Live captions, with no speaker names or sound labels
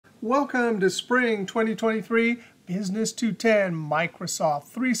Welcome to Spring 2023 Business 210 Microsoft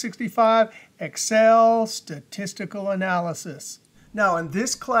 365 Excel Statistical Analysis. Now in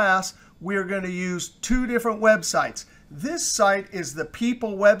this class, we're going to use two different websites. This site is the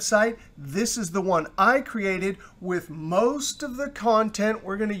People website. This is the one I created with most of the content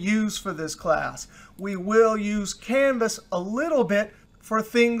we're going to use for this class. We will use Canvas a little bit for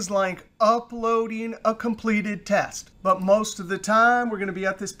things like uploading a completed test. But most of the time, we're going to be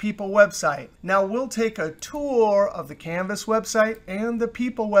at this People website. Now, we'll take a tour of the Canvas website and the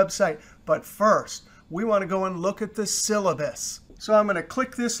People website. But first, we want to go and look at the syllabus. So I'm going to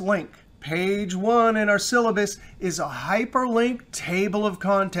click this link. Page 1 in our syllabus is a hyperlinked table of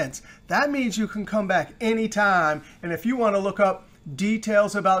contents. That means you can come back anytime. And if you want to look up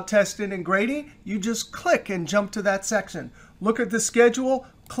details about testing and grading, you just click and jump to that section. Look at the schedule,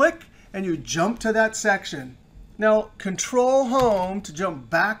 click, and you jump to that section. Now, Control Home to jump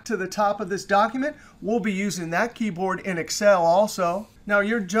back to the top of this document. We'll be using that keyboard in Excel also. Now,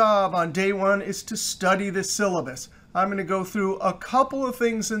 your job on day 1 is to study the syllabus. I'm going to go through a couple of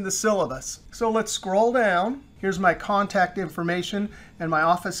things in the syllabus. So let's scroll down. Here's my contact information, and my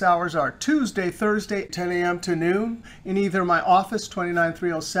office hours are Tuesday, Thursday, 10 a.m. to noon, in either my office,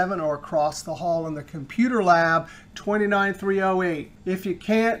 29307, or across the hall in the computer lab, 29308. If you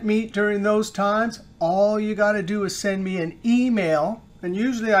can't meet during those times, all you got to do is send me an email. And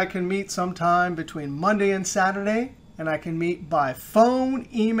usually I can meet sometime between Monday and Saturday. And I can meet by phone,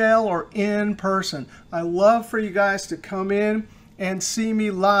 email, or in person. I love for you guys to come in and see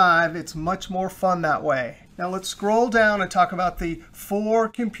me live. It's much more fun that way. Now let's scroll down and talk about the 4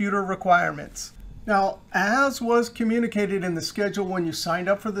 computer requirements. Now, as was communicated in the schedule when you signed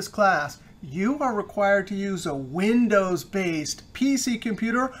up for this class, you are required to use a Windows-based PC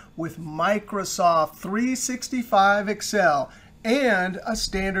computer with Microsoft 365 Excel and a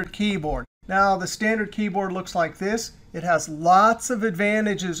standard keyboard. Now, the standard keyboard looks like this. It has lots of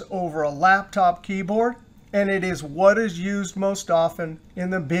advantages over a laptop keyboard, and it is what is used most often in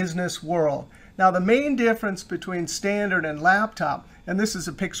the business world. Now, the main difference between standard and laptop, and this is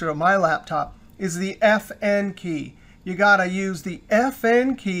a picture of my laptop, is the FN key. You got to use the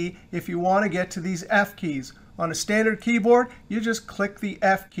FN key if you want to get to these F keys. On a standard keyboard, you just click the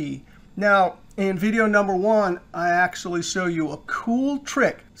F key. Now, in video number 1, I actually show you a cool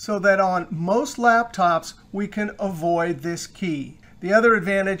trick so that on most laptops, we can avoid this key. The other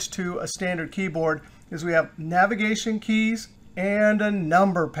advantage to a standard keyboard is we have navigation keys and a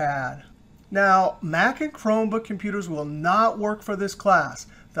number pad. Now, Mac and Chromebook computers will not work for this class.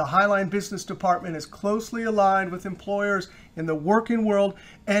 The Highline Business Department is closely aligned with employers in the working world,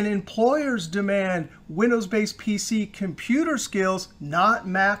 and employers demand Windows-based PC computer skills, not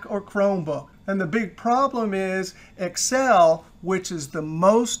Mac or Chromebook. And the big problem is Excel, which is the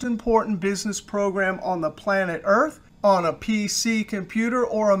most important business program on the planet Earth, on a PC computer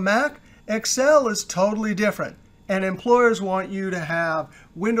or a Mac, Excel is totally different. And employers want you to have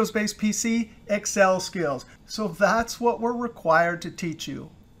Windows-based PC Excel skills. So that's what we're required to teach you.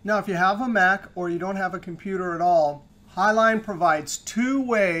 Now, if you have a Mac or you don't have a computer at all, Highline provides 2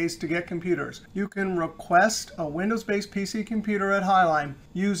 ways to get computers. You can request a Windows-based PC computer at Highline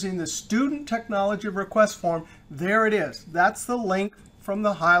using the Student Technology Request Form. There it is. That's the link from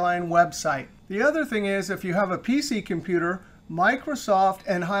the Highline website. The other thing is, if you have a PC computer, Microsoft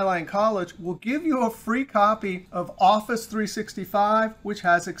and Highline College will give you a free copy of Office 365, which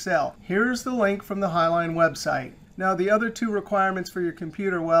has Excel. Here's the link from the Highline website. Now, the other 2 requirements for your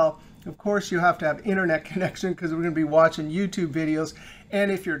computer, well, of course, you have to have internet connection because we're going to be watching YouTube videos.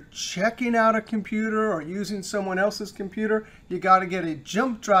 And if you're checking out a computer or using someone else's computer, you got to get a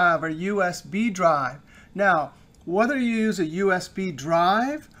jump drive or USB drive. Now, whether you use a USB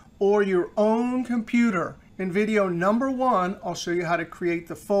drive or your own computer, in video number 1, I'll show you how to create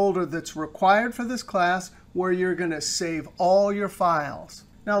the folder that's required for this class where you're going to save all your files.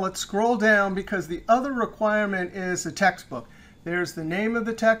 Now let's scroll down because the other requirement is a textbook. There's the name of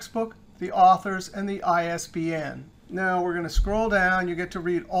the textbook, the authors, and the ISBN. Now we're going to scroll down. You get to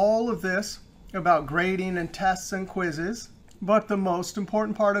read all of this about grading and tests and quizzes. But the most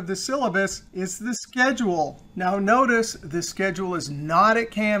important part of the syllabus is the schedule. Now notice the schedule is not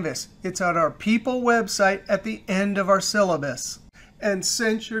at Canvas. It's at our People website at the end of our syllabus. And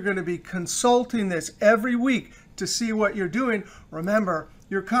since you're going to be consulting this every week to see what you're doing, remember,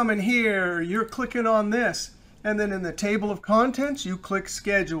 you're coming here, you're clicking on this, and then in the table of contents, you click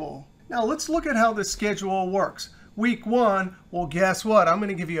Schedule. Now let's look at how the schedule works. Week 1, well, guess what? I'm going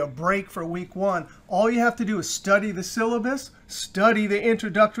to give you a break for week 1. All you have to do is study the syllabus, study the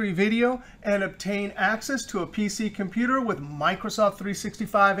introductory video, and obtain access to a PC computer with Microsoft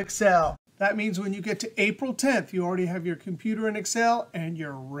 365 Excel. That means when you get to April 10th, you already have your computer in Excel and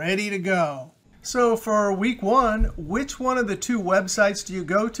you're ready to go. So for week 1, which one of the 2 websites do you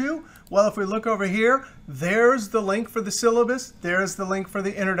go to? Well, if we look over here, there's the link for the syllabus. There's the link for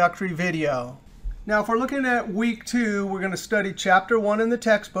the introductory video. Now, if we're looking at week 2, we're going to study chapter 1 in the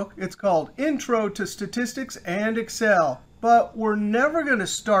textbook. It's called Intro to Statistics and Excel. But we're never going to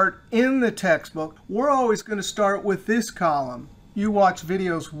start in the textbook. We're always going to start with this column. You watch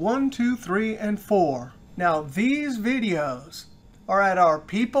videos 1, 2, 3, and 4. Now, these videos are at our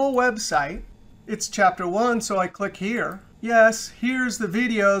People website. It's chapter 1, so I click here. Yes, here's the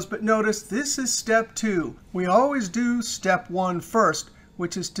videos, but notice this is step 2. We always do step 1 first,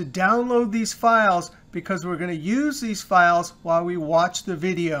 which is to download these files because we're going to use these files while we watch the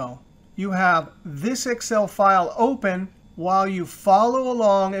video. You have this Excel file open while you follow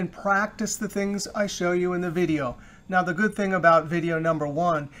along and practice the things I show you in the video. Now, the good thing about video number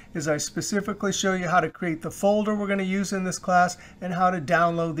 1 is I specifically show you how to create the folder we're going to use in this class and how to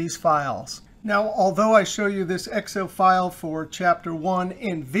download these files. Now, although I show you this Excel file for chapter 1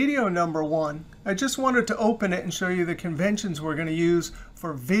 in video number 1, I just wanted to open it and show you the conventions we're going to use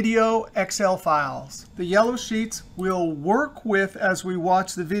for video Excel files. The yellow sheets we'll work with as we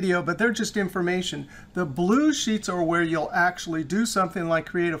watch the video, but they're just information. The blue sheets are where you'll actually do something like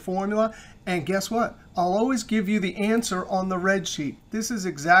create a formula. And guess what? I'll always give you the answer on the red sheet. This is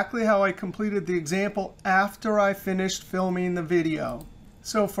exactly how I completed the example after I finished filming the video.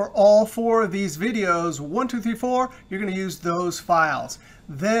 So for all 4 of these videos, 1, 2, 3, 4, you're going to use those files.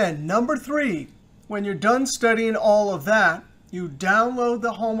 Then number 3, when you're done studying all of that, you download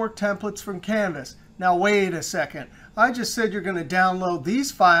the homework templates from Canvas. Now wait a second. I just said you're going to download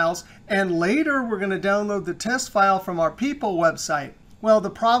these files, and later we're going to download the test file from our People website. Well,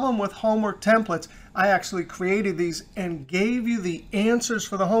 the problem with homework templates, I actually created these and gave you the answers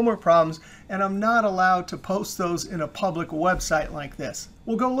for the homework problems, and I'm not allowed to post those in a public website like this.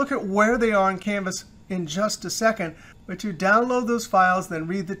 We'll go look at where they are in Canvas in just a second, but you download those files, then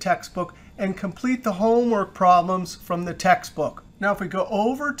read the textbook, and complete the homework problems from the textbook. Now, if we go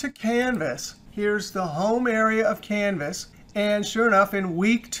over to Canvas, here's the home area of Canvas, and sure enough, in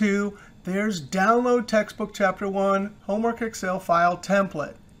week 2, there's Download Textbook Chapter 1 Homework Excel File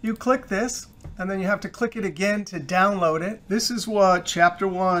Template. You click this, and then you have to click it again to download it. This is what Chapter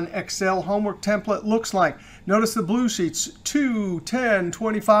 1 Excel Homework Template looks like. Notice the blue sheets, 2, 10,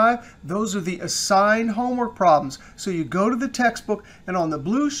 25. Those are the assigned homework problems. So you go to the textbook, and on the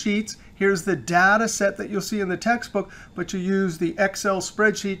blue sheets, here's the data set that you'll see in the textbook, but you use the Excel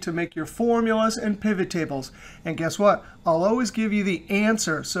spreadsheet to make your formulas and pivot tables. And guess what? I'll always give you the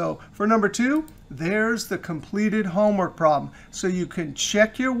answer. So for number 2, there's the completed homework problem. So you can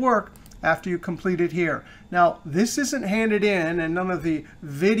check your work after you complete it here. Now, this isn't handed in, and none of the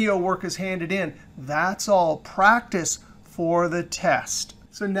video work is handed in. That's all practice for the test.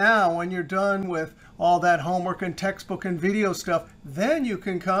 So now, when you're done with all that homework and textbook and video stuff, then you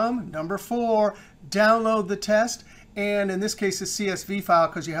can come, number 4, download the test. And in this case, a CSV file,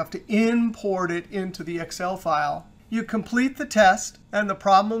 because you have to import it into the Excel file. You complete the test, and the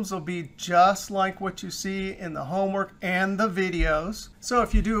problems will be just like what you see in the homework and the videos. So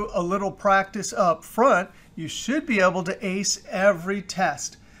if you do a little practice up front, you should be able to ace every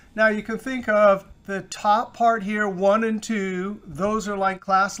test. Now, you can think of the top part here, 1 and 2. Those are like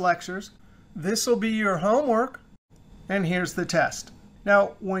class lectures. This will be your homework, and here's the test.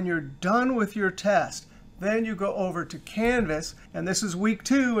 Now, when you're done with your test, then you go over to Canvas, and this is week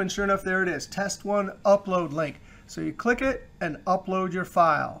 2, and sure enough, there it is, test 1 upload link. So you click it and upload your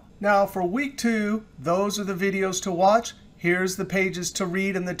file. Now for week 2, those are the videos to watch. Here's the pages to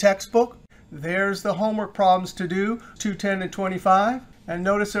read in the textbook. There's the homework problems to do, 2, 10, and 25. And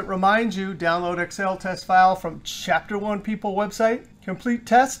notice it reminds you, download Excel test file from Chapter 1 People website. Complete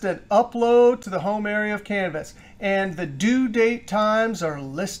test and upload to the home area of Canvas. And the due date times are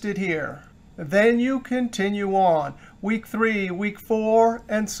listed here. Then you continue on, week 3, week 4,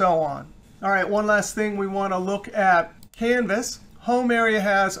 and so on. All right, one last thing we want to look at Canvas. Home area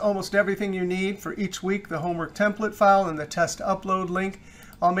has almost everything you need for each week, the homework template file and the test upload link.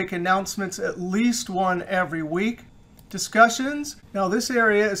 I'll make announcements, at least one every week. Discussions. Now this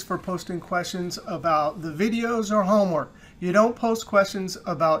area is for posting questions about the videos or homework. You don't post questions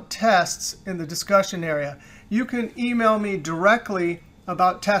about tests in the discussion area. You can email me directly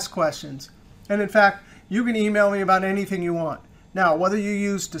about test questions. And in fact, you can email me about anything you want. Now, whether you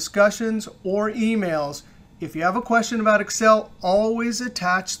use discussions or emails, If you have a question about Excel, always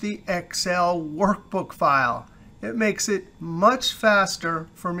attach the Excel workbook file. It makes it much faster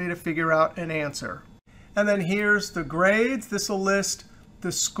for me to figure out an answer. And then here's the grades. This will list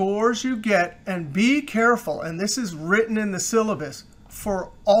the scores you get. And be careful, and this is written in the syllabus,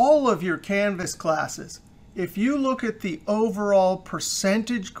 for all of your Canvas classes. If you look at the overall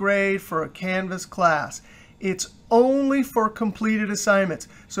percentage grade for a Canvas class, it's only for completed assignments.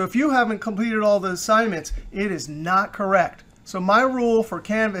 So if you haven't completed all the assignments, it is not correct. So my rule for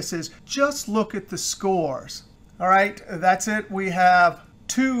Canvas is just look at the scores. All right, that's it. We have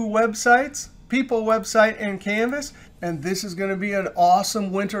 2 websites, People website and Canvas. And this is going to be an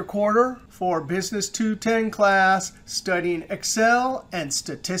awesome winter quarter for Business 210 class studying Excel and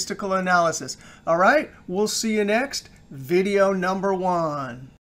statistical analysis. All right, we'll see you next, video number 1.